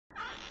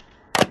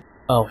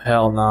Oh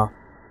hell no.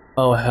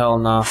 Oh hell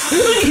no.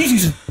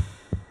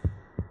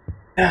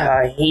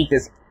 I hate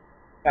this.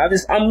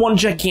 I'm one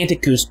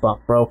gigantic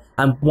goosebump, bro.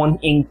 I'm one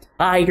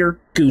entire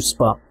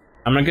goosebump.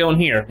 I'm gonna go in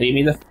here. Leave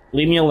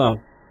me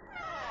alone.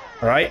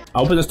 All right.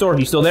 I'll open this door.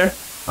 You still there?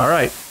 All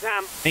right.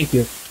 Sam. Thank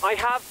you. I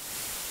have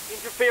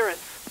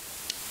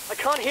interference. I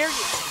can't hear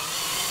you.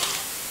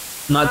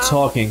 I'm not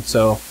talking,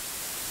 so.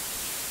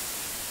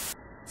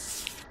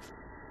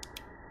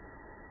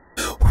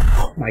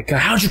 Oh my god!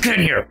 How'd you get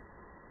in here?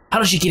 How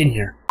did she get in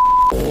here?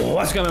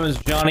 What's going on,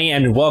 it's Johnny,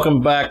 and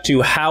welcome back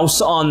to House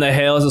on the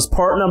Hill. This is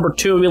part number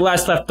 2. We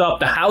last left off.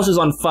 The house is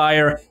on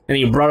fire, and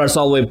he brought us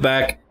all the way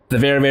back to the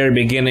very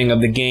beginning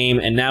of the game,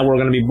 and now we're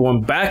going to be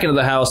going back into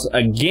the house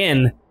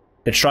again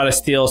to try to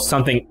steal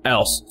something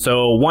else.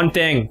 So, one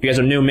thing, if you guys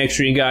are new, make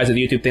sure you guys at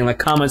the YouTube thing, like,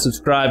 comment,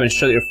 subscribe, and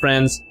show your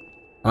friends.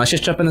 And let's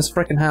just jump in this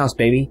freaking house,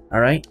 baby.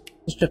 Alright?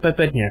 Let's jump up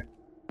in here.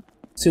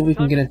 See what we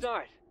can get in.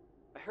 I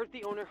heard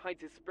the owner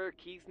hides his spare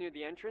keys near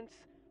the entrance,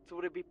 so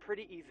it'll be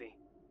pretty easy.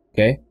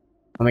 Okay.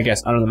 Let me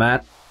guess, under the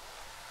mat?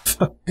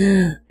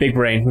 Big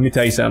brain, let me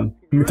tell you something.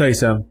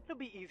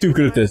 Too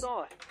good at this.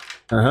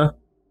 Uh-huh.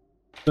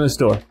 Open this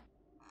door.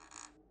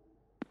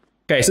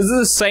 Okay, so this is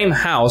the same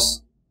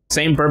house,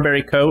 same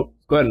Burberry coat.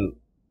 Go ahead and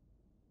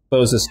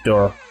close this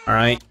door,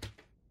 alright?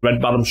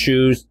 Red bottom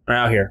shoes are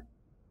out here.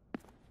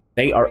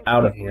 They are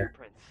out of here.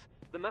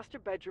 The master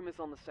bedroom is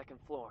on the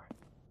 2nd floor.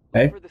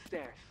 Okay. Over the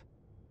stairs.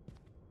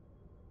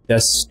 The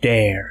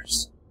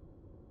stairs.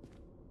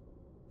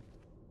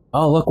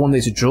 Oh, look, one of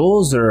these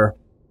jewels are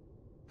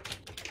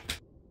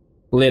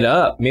lit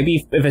up.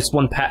 Maybe if it's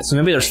one so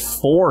maybe there's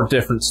 4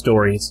 different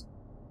stories.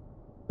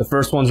 The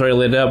first one's already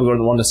lit up, we go to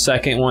the one, the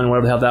second one,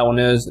 whatever the hell that one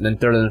is, and then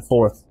 3rd and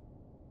 4th.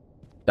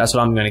 That's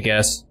what I'm gonna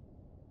guess.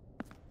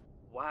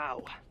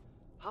 Wow.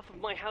 Half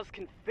of my house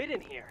can fit in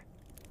here.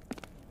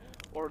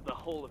 Or the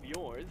whole of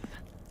yours.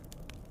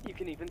 You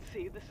can even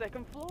see the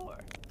 2nd floor.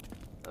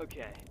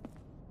 Okay.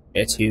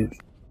 It's huge.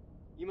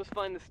 You must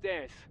find the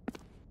stairs.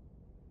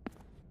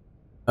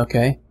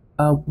 Okay.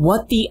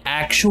 What the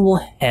actual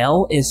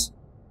hell is...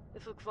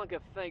 This looks like a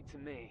fake to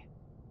me.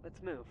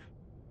 Let's move.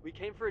 We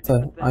came for a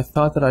different thing. I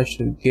thought that I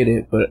should get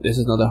it, but this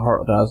is not the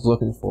heart that I was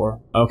looking for.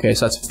 Okay,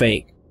 so that's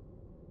fake.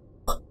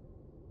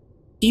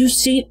 Do you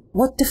see it?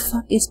 What the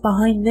fuck is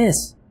behind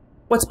this?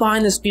 What's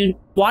behind this, dude?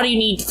 Why do you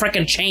need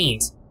frickin'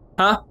 chains?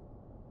 Huh?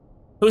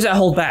 Who's that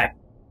hold back?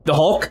 The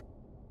Hulk?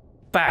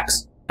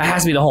 Facts. That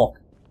has to be the Hulk.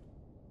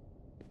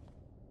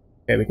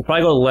 Okay, we can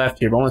probably go to the left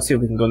here, but I want to see if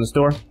we can go in this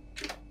door.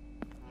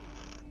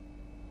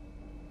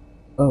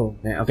 Oh,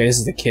 man. Okay, this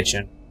is the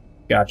kitchen.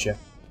 Gotcha.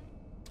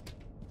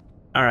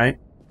 Alright.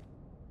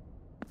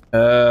 We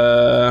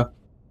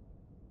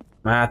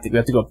have to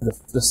go up to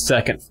the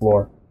 2nd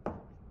floor.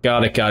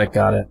 Got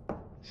it.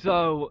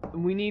 So,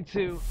 we need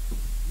to...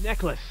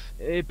 Necklace.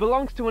 It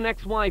belongs to an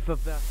ex-wife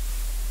of the...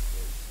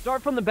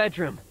 Start from the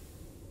bedroom.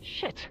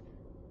 Shit.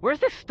 Where's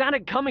this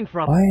static coming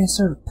from? Why is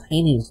there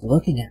paintings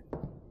looking at me?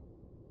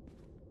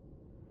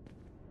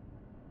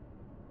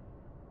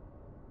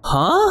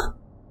 Huh?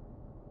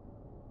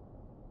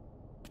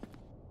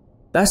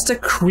 That's the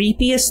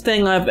creepiest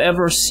thing I've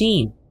ever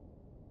seen.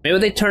 Maybe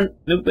they take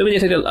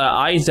the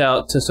eyes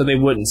out so they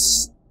wouldn't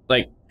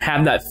like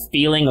have that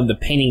feeling of the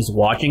paintings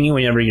watching you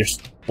whenever you're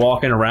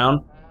walking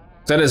around.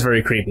 That is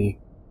very creepy.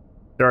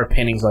 There are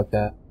paintings like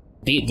that.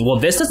 Well,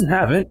 this doesn't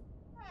have it.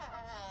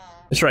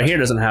 This right here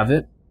doesn't have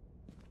it.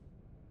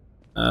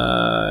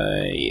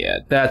 Yeah,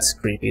 that's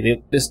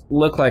creepy. This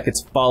look like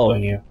it's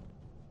following you.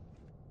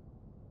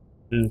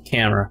 In the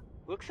camera.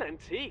 Looks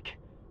antique.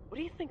 What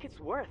do you think it's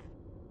worth?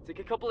 Take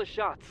a couple of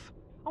shots.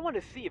 I want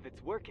to see if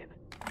it's working.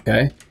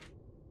 Okay.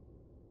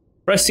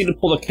 Press C to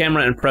pull the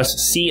camera and press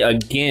C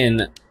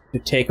again to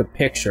take a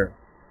picture.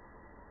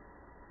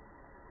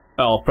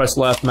 Oh, press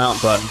left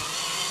mount button.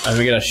 Are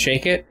we gonna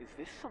shake it? Is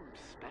this some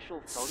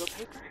special photo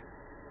paper?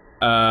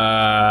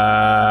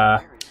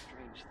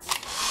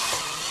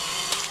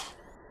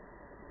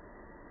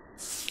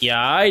 Yeah,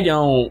 I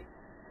don't...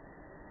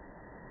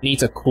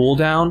 Needs a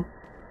cooldown?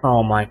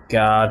 Oh my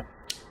god.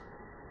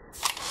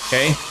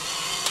 Okay.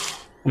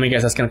 Let me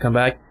guess, that's gonna come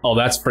back? Oh,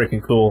 that's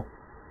freaking cool.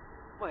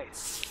 Wait,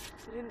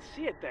 I didn't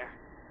see it there.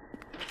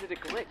 Is it a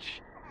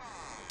glitch?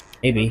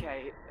 Maybe.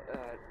 Okay,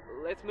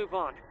 let's move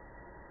on.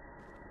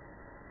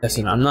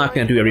 Listen, I'm not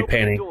gonna do every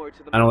painting.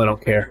 I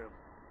don't care.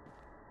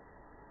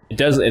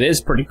 It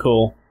is pretty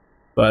cool,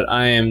 but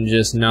I am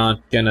just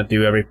not gonna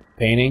do every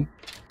painting.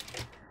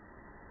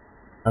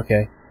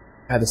 Okay.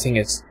 God, this thing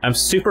is... I'm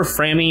super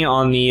framey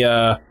on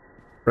the,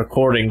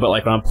 recording, but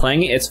like when I'm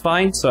playing it, it's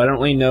fine, so I don't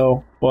really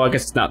know... Well, I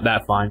guess it's not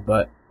that fine,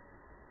 but...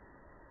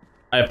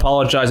 I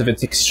apologize if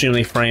it's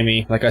extremely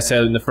framey. Like I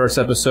said in the first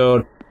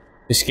episode,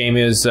 this game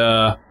is,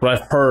 what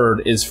I've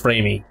heard is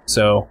framey,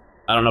 so...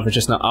 I don't know if it's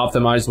just not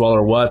optimized well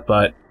or what,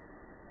 but...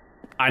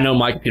 I know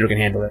my computer can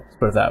handle it, let's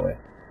put it that way.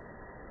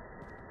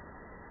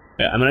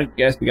 Yeah, I'm gonna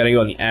guess we gotta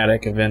go in the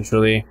attic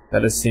eventually.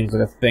 That just seems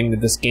like a thing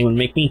that this game would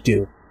make me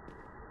do.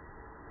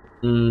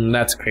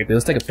 That's creepy.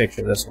 Let's take a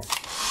picture of this one.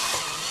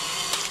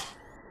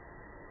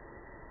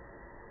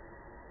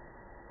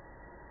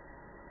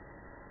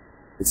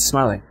 It's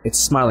smiling. It's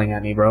smiling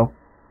at me, bro.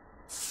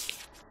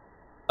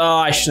 Oh,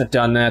 I shouldn't have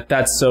done that.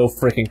 That's so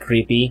freaking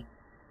creepy.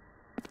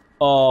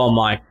 Oh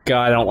my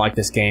god, I don't like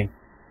this game.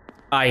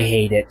 I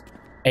hate it.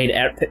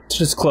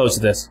 Just close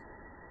this.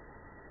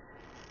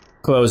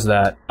 Close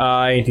that.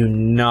 I do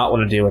not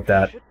want to deal with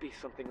that. Should be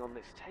something on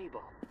this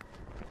table.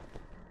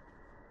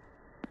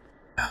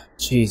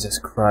 Jesus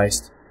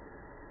Christ.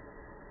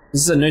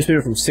 This is a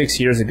newspaper from 6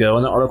 years ago,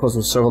 and the articles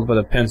were circled with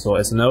a pencil.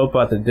 It's a note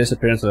about the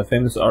disappearance of a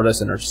famous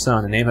artist and her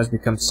son. The name has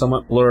become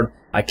somewhat blurred.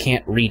 I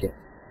can't read it.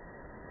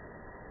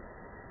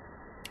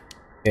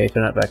 Okay,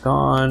 turn that back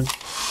on.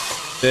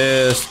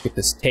 This. Get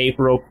this tape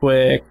real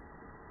quick.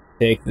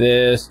 Take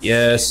this.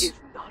 Yes. This is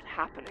not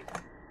happening.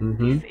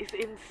 Mm-hmm. This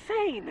is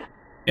insane.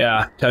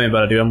 Yeah, tell me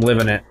about it, dude. I'm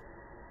living it.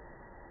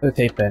 Put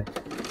the tape in.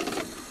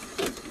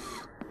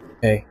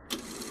 Okay.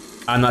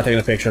 I'm not taking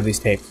a picture of these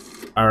tapes.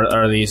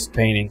 Or these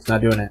paintings.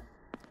 Not doing it.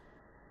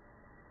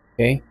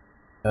 Okay.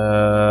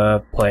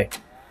 Play.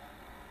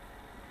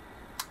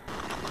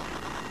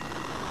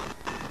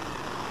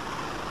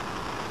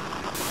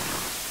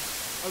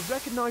 A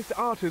recognized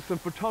artist and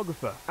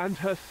photographer and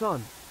her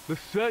son. The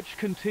search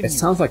continues. It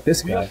sounds like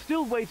this We guy. are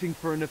still waiting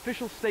for an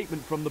official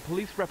statement from the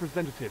police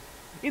representative.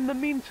 In the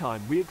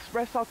meantime, we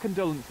express our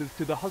condolences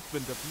to the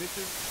husband of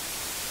Mrs.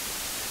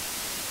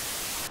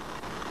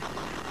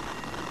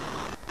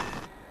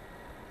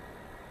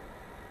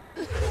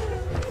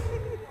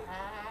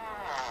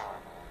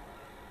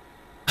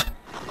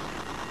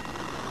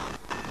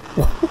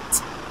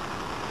 What?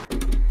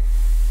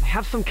 I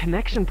have some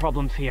connection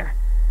problems here.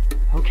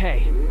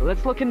 Okay,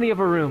 let's look in the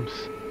other rooms.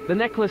 The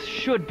necklace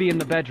should be in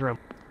the bedroom.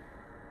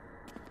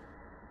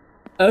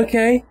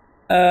 Okay.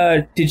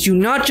 Did you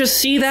not just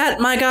see that,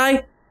 my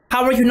guy?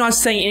 How are you not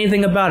saying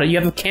anything about it? You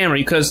have a camera,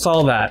 you could have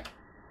saw that.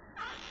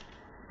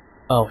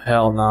 Oh,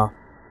 hell no.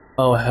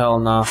 Oh, hell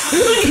no.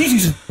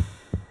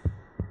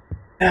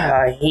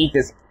 I hate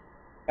this.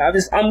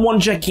 I'm one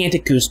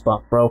gigantic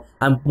goosebump, bro.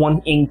 I'm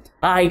one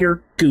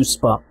entire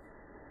goosebump.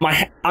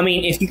 I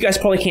mean, if you guys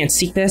probably can't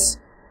see this,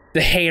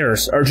 the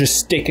hairs are just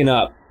sticking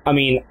up. I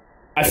mean,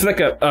 I feel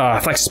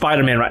like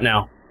Spider-Man right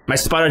now. My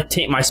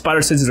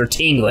spider senses are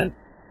tingling.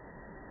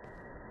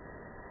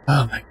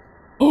 Oh my.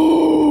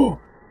 Oh!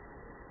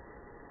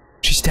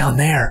 She's down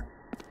there.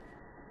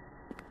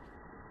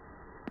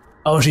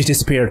 Oh, she's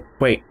disappeared.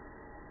 Wait.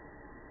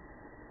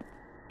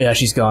 Yeah,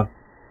 she's gone.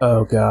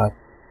 Oh god.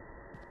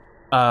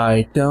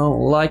 I don't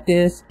like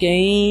this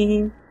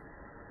game.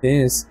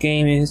 This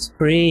game is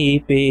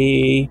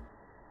creepy.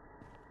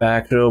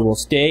 Factual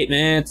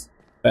statements.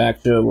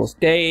 Factual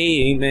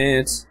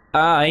statements.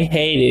 I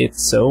hate it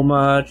so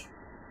much.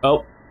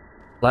 Oh.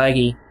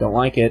 Laggy. Don't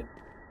like it.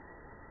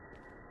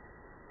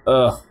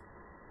 Ugh.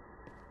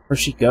 Where'd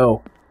she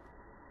go?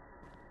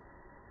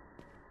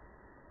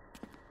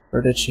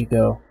 Where did she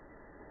go?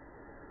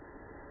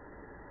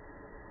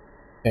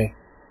 Okay.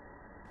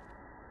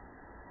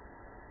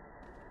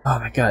 Oh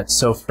my god, it's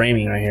so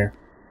framing right here.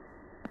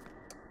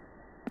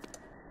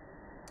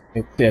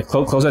 Yeah,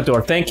 close that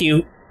door. Thank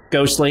you,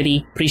 ghost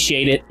lady.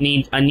 Appreciate it.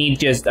 I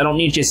don't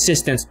need your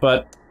assistance,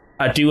 but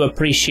I do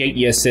appreciate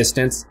your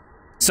assistance.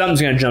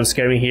 Something's gonna jump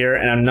scare me here,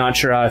 and I'm not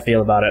sure how I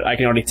feel about it. I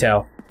can already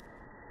tell.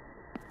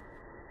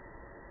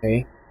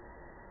 Okay.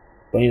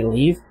 Do I need to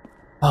leave?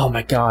 Oh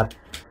my god.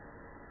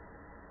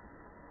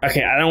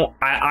 Okay,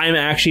 I'm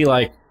actually,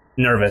 like,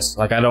 nervous.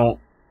 Like, I don't...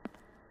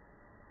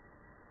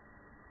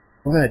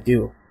 What did I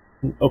do?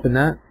 Open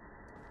that?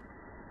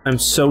 I'm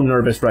so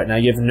nervous right now,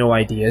 you have no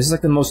idea. This is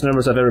like the most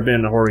nervous I've ever been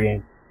in a horror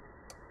game.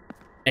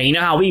 And you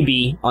know how we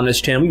be on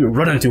this channel, we be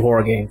running through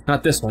horror games.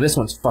 Not this one. This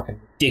one's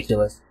fucking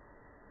ridiculous.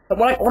 But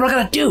what am I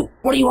gonna do?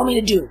 What do you want me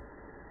to do?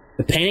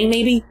 The painting,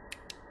 maybe?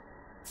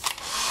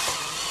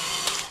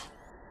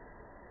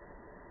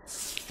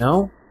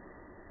 No?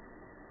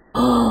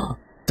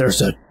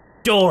 There's a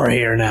door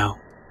here now.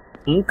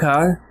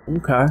 Okay,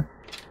 okay.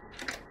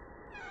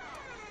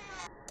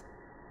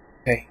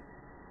 Okay.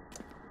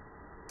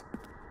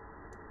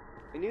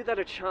 I knew that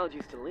a child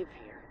used to live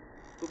here,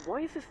 but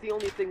why is this the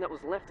only thing that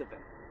was left of him?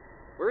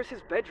 Where is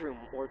his bedroom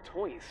or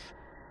toys?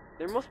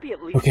 There must be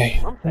at least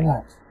something.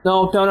 Relax.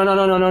 No,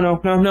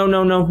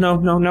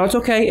 it's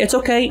okay, it's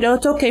okay, no,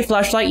 it's okay,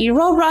 flashlight,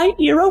 you're alright,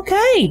 you're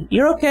okay,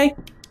 you're okay.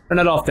 Turn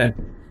it off then.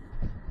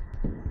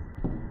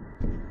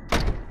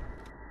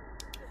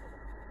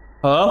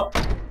 Hello?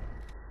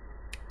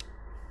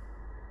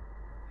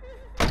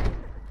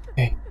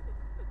 Okay.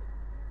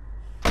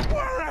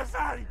 Where is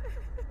he?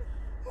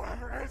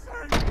 Where is he,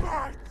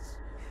 Max?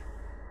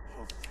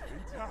 I'll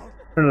find out.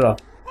 Turn it off.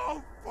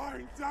 I'll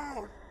find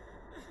out.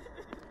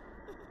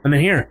 I'm in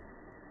here.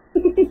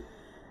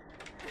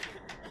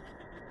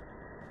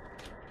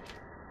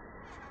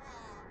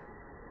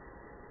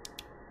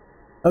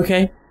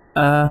 Okay.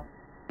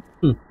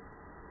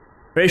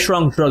 Very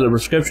strong drug. The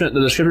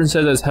description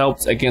says it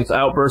helps against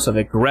outbursts of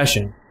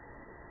aggression.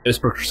 It is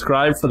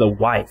prescribed for the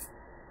wife.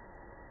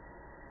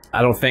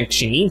 I don't think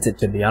she needs it,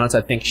 to be honest.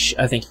 I think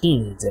he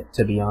needs it,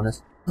 to be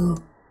honest.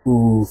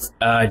 Oof,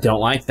 I don't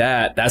like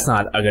that. That's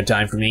not a good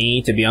time for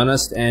me, to be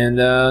honest, and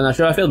not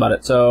sure how I feel about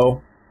it,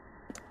 so...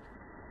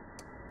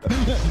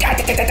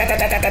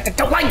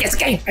 Don't like this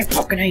game! I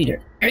fucking hate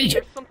it. Hate it!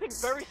 There's something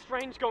very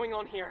strange going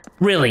on here.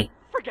 Really?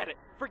 Forget it.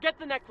 Forget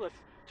the necklace.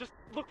 Just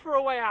look for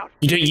a way out.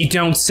 You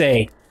don't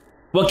say.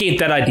 What gave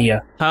that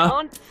idea, huh?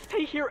 Can't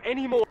stay here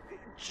anymore.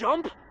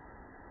 Jump?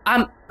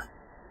 I'm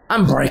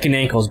breaking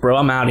ankles, bro.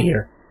 I'm out of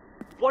here.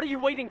 What are you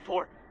waiting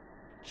for?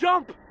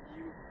 Jump!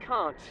 You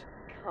can't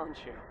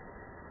you?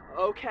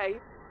 Okay.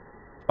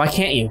 Why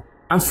can't you?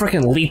 I'm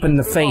freaking leaping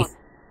the faith.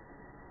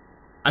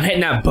 I'm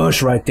hitting that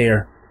bush right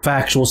there.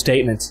 Factual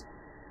statements.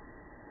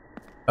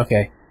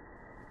 Okay.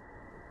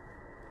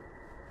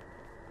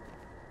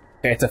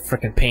 Okay, it's a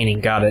freaking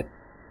painting. Got it.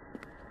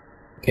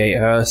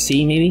 Okay,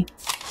 C maybe?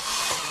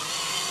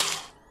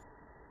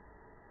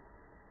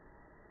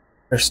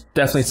 There's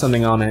definitely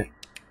something on it.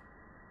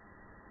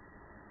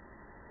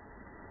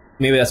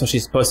 Maybe that's what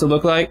she's supposed to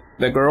look like?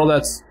 The girl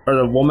that's... or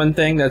the woman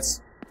thing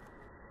that's...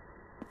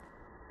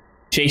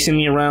 chasing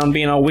me around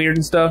being all weird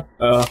and stuff?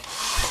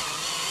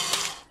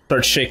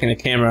 Start shaking the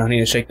camera. I need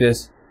to shake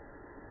this.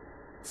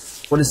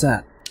 What is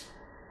that?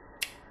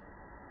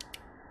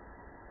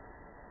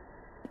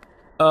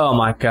 Oh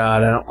my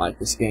god, I don't like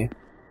this game.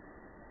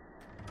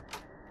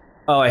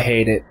 Oh, I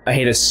hate it. I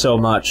hate it so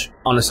much.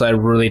 Honestly, I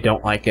really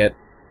don't like it.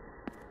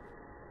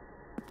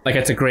 Like,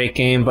 it's a great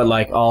game, but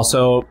like,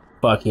 also,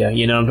 fuck yeah,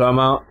 you know what I'm talking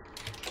about?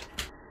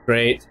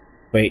 Great.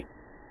 Wait.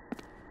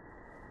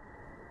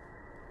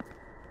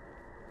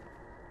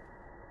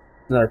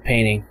 Another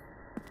painting.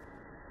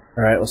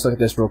 Alright, let's look at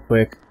this real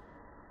quick.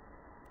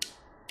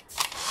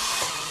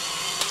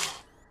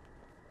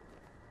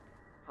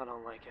 I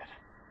don't like it.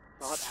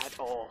 Not at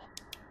all.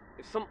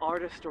 If some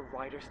artist or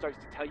writer starts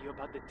to tell you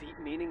about the deep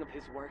meaning of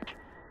his work,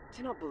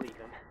 do not believe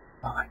him.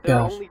 Oh my There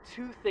are gosh. only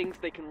two things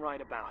they can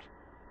write about.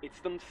 It's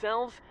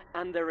themselves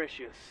and their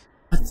issues.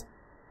 What?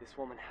 This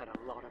woman had a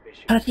lot of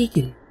issues. How did he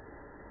get in?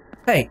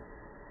 Hey.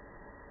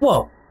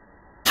 Whoa.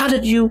 How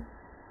did you...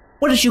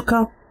 where did you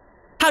come?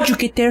 How'd you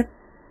get there?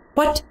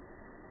 What?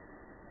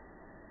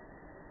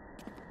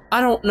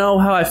 I don't know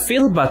how I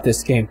feel about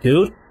this game,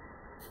 dude.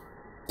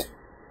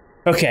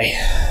 Okay.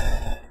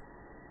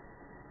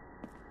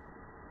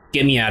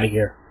 Get me out of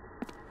here.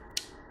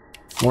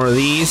 More of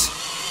these.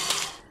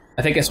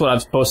 I think that's what I'm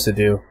supposed to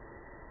do.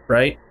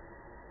 Right?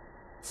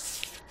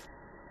 Is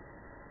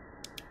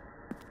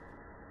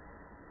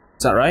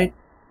that right?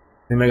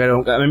 Maybe maybe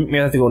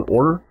I have to go in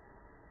order?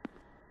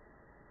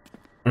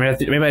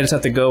 Maybe I just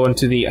have to go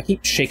into the... I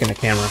keep shaking the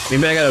camera.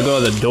 Maybe I gotta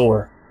go to the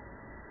door.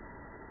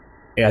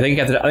 Yeah, I think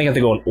I have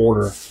to go in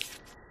order.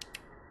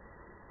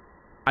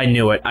 I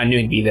knew it. I knew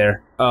he'd be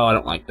there. Oh, I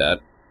don't like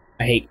that.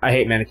 I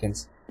hate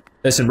mannequins.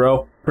 Listen,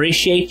 bro.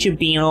 Appreciate you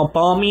being all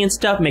balmy and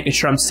stuff, making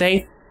sure I'm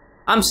safe.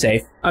 I'm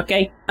safe,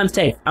 okay? I'm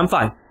safe. I'm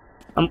fine.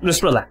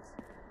 Just relax.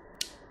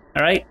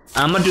 Alright?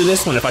 I'm gonna do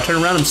this one. If I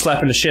turn around, I'm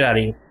slapping the shit out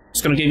of you.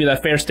 Just gonna give you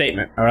that fair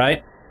statement,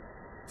 alright?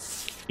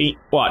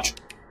 Watch.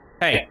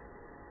 Hey.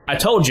 I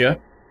told you.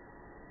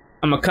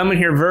 I'm gonna come in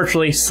here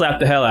virtually slap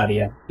the hell out of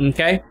you.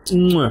 Okay?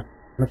 I'm gonna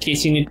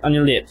kiss you on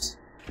your lips.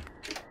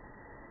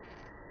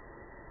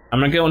 I'm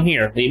gonna go in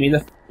here.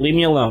 Leave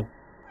me alone.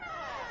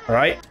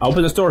 Alright? I'll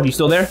open this door. You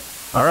still there?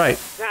 Alright.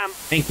 Sam.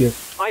 Thank you.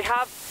 I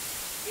have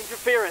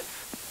interference.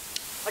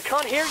 I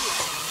can't hear you.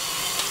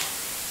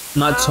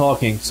 I'm not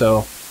talking,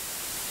 so...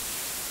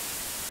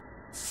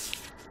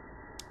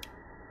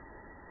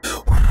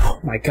 Oh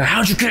my god,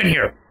 how'd you get in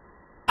here?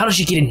 How did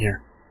she get in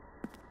here?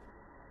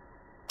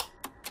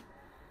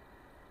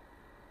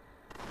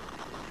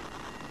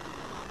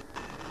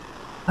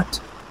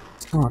 What?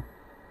 What's going on?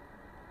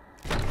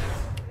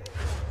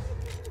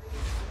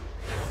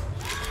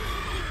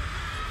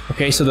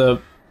 Okay, so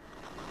the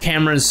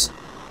cameras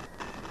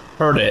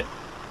heard it.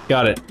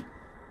 Got it.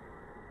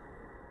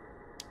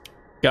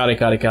 Got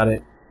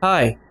it.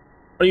 Hi.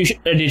 Are you?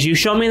 Did you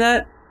show me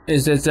that?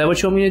 Is that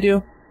what you want me to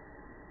do?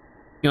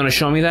 You want to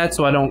show me that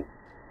so I don't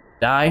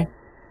die?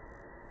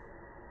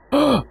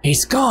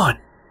 He's gone.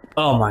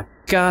 Oh my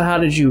god! How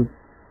did you?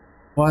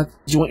 What?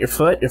 Did you want your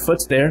foot? Your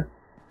foot's there.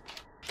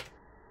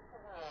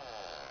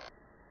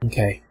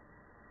 Okay.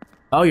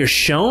 Oh, you're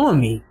showing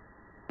me.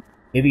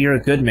 Maybe you're a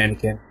good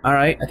mannequin.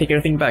 Alright, I take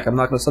everything back. I'm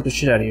not gonna slap the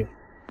shit out of you.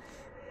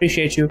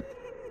 Appreciate you.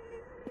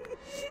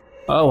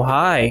 Oh,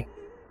 hi.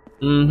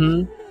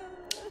 Mm-hmm.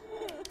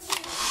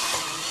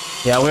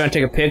 Yeah, we're gonna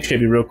take a picture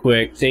of you real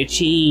quick. Say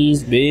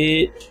cheese,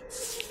 bitch.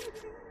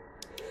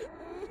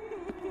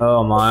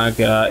 Oh my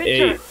god.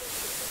 Hey.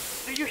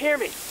 Do you hear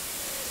me?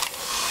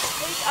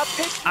 Take a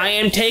picture. I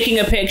am taking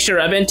a picture.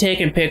 I've been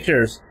taking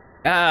pictures.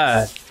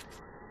 God.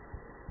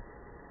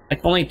 I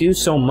can only do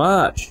so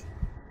much.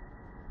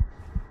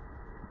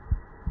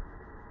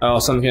 Oh,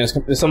 someone's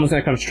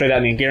gonna come straight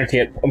at me and guarantee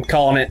it. I'm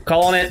calling it.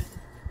 Calling it.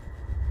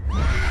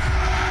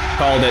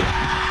 Called it.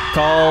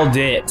 Called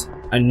it.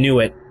 I knew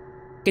it.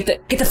 Get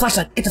the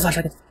flashlight. Get the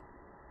flashlight.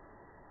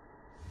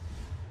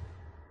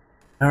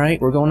 Alright,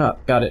 we're going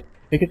up. Got it.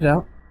 Figured it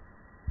out.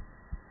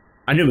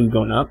 I knew we were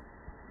going up.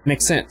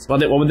 Makes sense.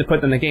 What would they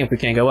put in the game if we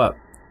can't go up?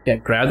 Yeah,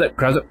 grab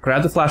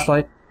the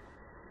flashlight.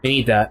 We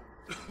need that.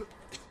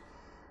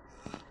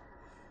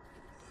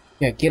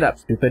 Yeah, get up,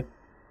 stupid.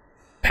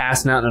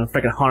 Passing out in a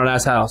freaking haunted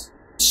ass house.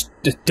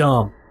 Just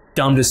dumb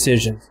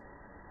decisions.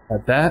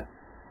 Grab that.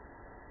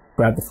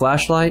 Grab the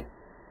flashlight.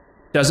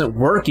 Doesn't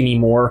work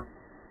anymore.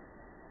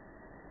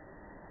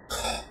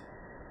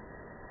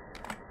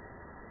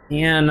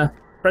 And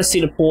press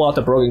C to pull out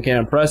the broken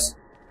can. Press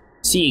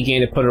C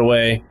again to put it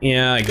away.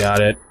 Yeah, I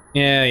got it.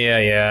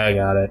 Yeah, I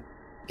got it.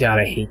 God,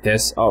 I hate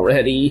this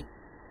already.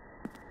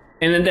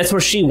 And then that's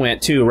where she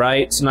went too,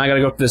 right? So now I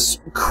gotta go up to this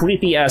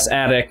creepy ass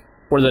attic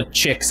where the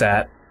chick's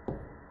at.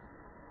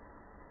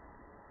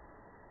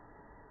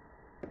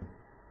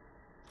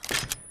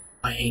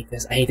 I hate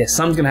this. I hate this.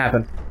 Something's gonna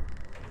happen.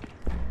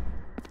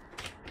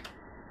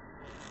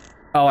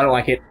 Oh, I don't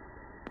like it.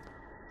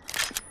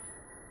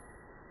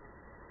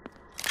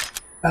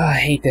 Oh, I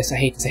hate this. I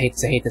hate this. I hate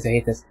this. I hate this. I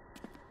hate this.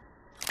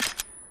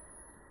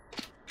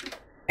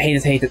 I hate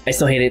this. I hate this. I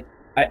still hate it.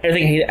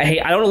 Everything I hate. I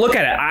hate. I don't look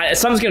at it.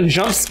 Something's gonna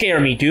jump scare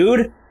me,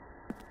 dude.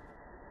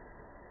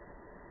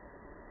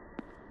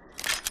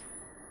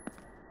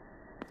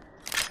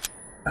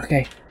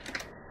 Okay.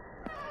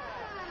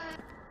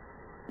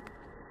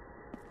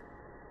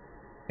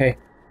 Okay.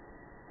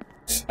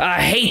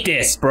 I hate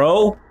this,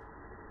 bro.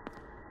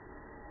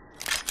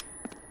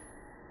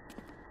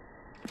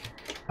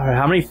 Alright,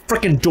 how many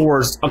freaking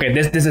doors? Okay,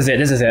 this is it.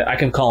 This is it.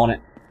 I'm calling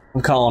it.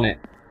 I'm calling it.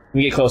 Let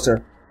me get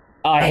closer.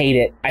 Oh, I hate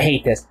it. I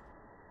hate this.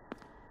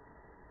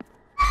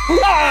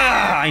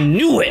 Ah! I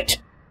knew it!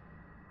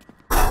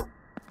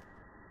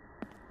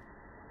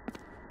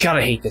 God,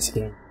 I hate this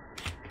game.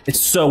 It's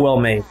so well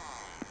made.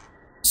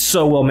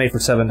 So well made for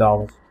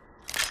 $7.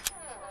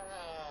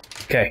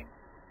 Okay.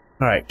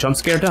 Alright, jump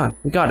scare done.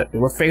 We got it.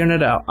 We're figuring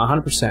it out.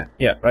 100%.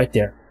 Yeah, right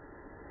there.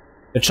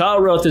 The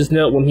child wrote this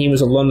note when he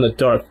was alone in the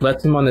dark,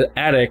 left him on the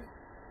attic,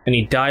 and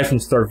he died from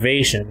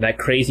starvation. That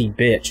crazy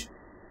bitch.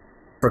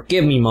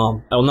 Forgive me,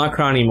 Mom. I will not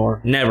cry anymore.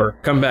 Never.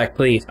 Come back,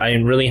 please. I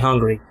am really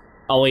hungry.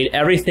 I'll eat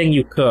everything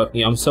you cook.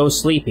 I'm so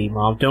sleepy,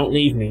 Mom. Don't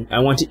leave me. I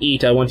want to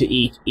eat. I want to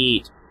eat.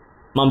 Eat.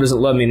 Mom doesn't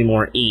love me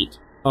anymore. Eat.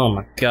 Oh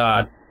my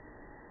God.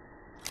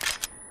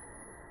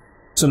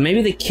 So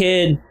maybe the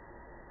kid...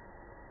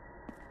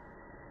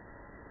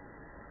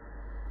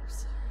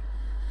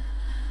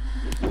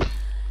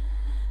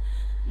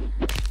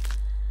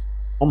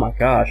 Oh my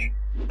gosh.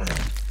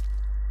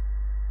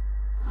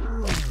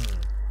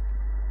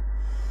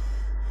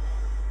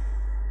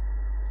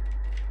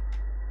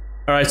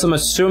 Alright, so I'm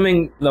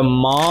assuming the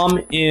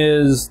mom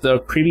is the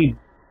creepy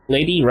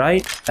lady,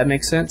 right? That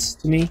makes sense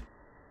to me.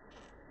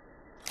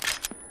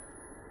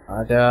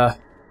 But, I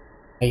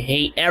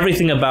hate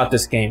everything about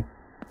this game.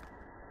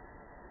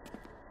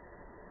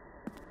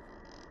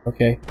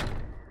 Okay.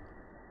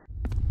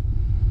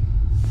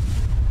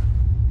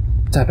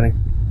 What's happening?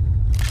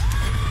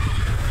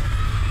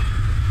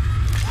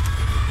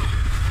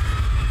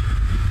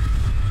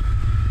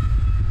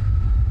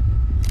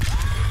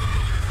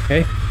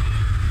 Okay.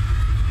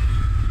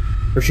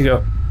 Where'd she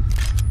go?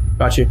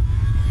 Got you.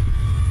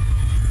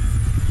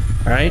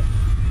 Alright.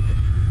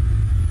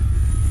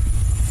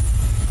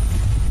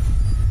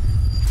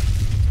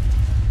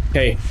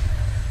 Okay.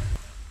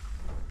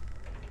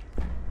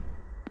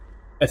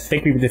 I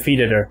think we've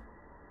defeated her.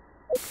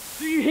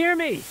 Do you hear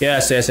me?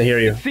 Yes, I hear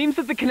you. Seems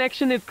that the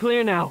connection is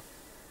clear now.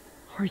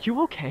 Are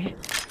you okay?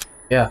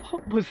 Yeah.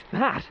 What was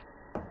that?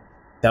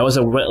 That was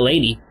a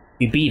lady.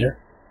 We beat her.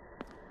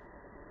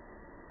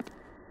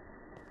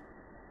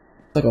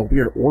 It's like a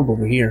weird orb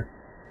over here.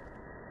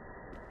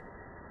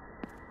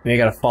 Maybe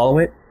I gotta follow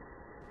it?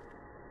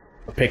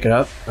 Or pick it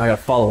up? I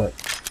gotta follow it.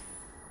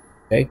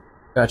 Okay,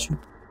 got you.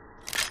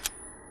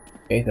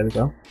 Okay, there we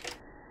go.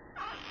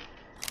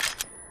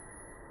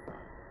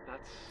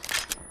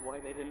 That's why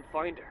they didn't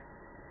find her.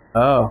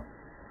 Oh.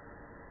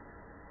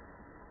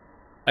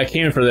 I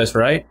came for this,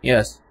 right?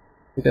 Yes.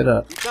 Pick it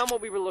up. We found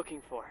what we were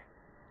looking for.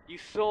 You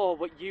saw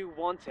what you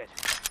wanted.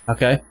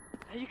 Okay.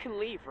 Now you can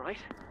leave, right?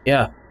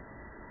 Yeah.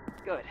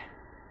 Good.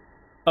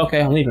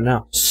 Okay, I'm leaving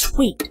now.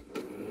 Sweet!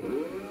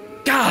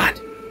 God!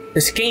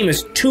 This game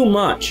is too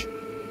much.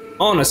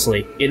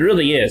 Honestly, it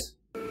really is.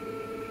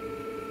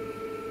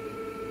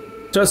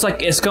 So it's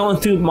like, it's going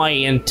through my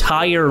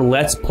entire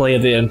Let's Play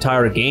of the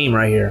entire game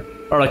right here.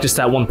 Or like just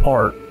that one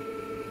part.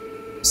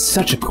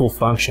 Such a cool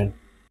function.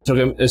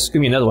 So it's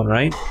gonna be another one,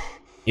 right?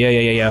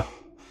 Yeah.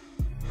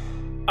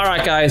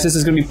 Alright guys, this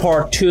is gonna be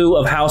part 2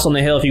 of House on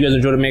the Hill. If you guys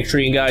enjoyed it, make sure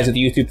you guys hit the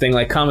YouTube thing,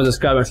 like, comment,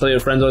 subscribe, and tell your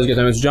friends. Always, guys,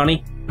 my name is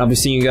Johnny. And I'll be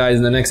seeing you guys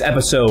in the next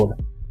episode.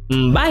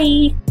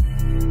 Bye!